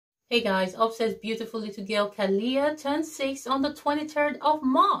Hey guys, Offset's beautiful little girl Kalea turns 6 on the 23rd of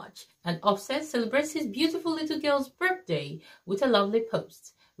March, and Offset celebrates his beautiful little girl's birthday with a lovely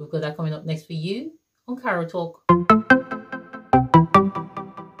post. We've got that coming up next for you on Carol Talk. Happy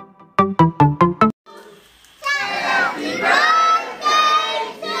birthday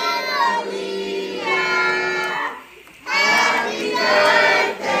to Kalea. Happy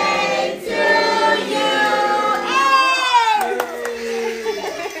birthday to you.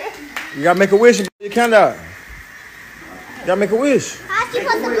 You gotta make a wish and get your candle out. You gotta make a wish. How's she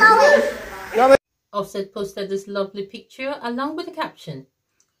supposed to blow it? Offset posted this lovely picture along with the caption,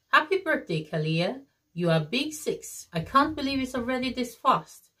 "Happy birthday, Kalea. You are big 6. I can't believe it's already this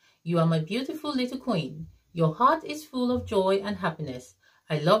fast. You are my beautiful little queen. Your heart is full of joy and happiness.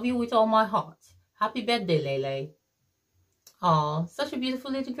 I love you with all my heart. Happy birthday, Lele." Aw, such a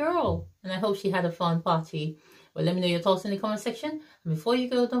beautiful little girl. And I hope she had a fun party. Well, let me know your thoughts in the comment section. And before you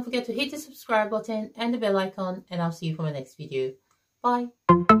go, don't forget to hit the subscribe button and the bell icon. And I'll see you for my next video. Bye.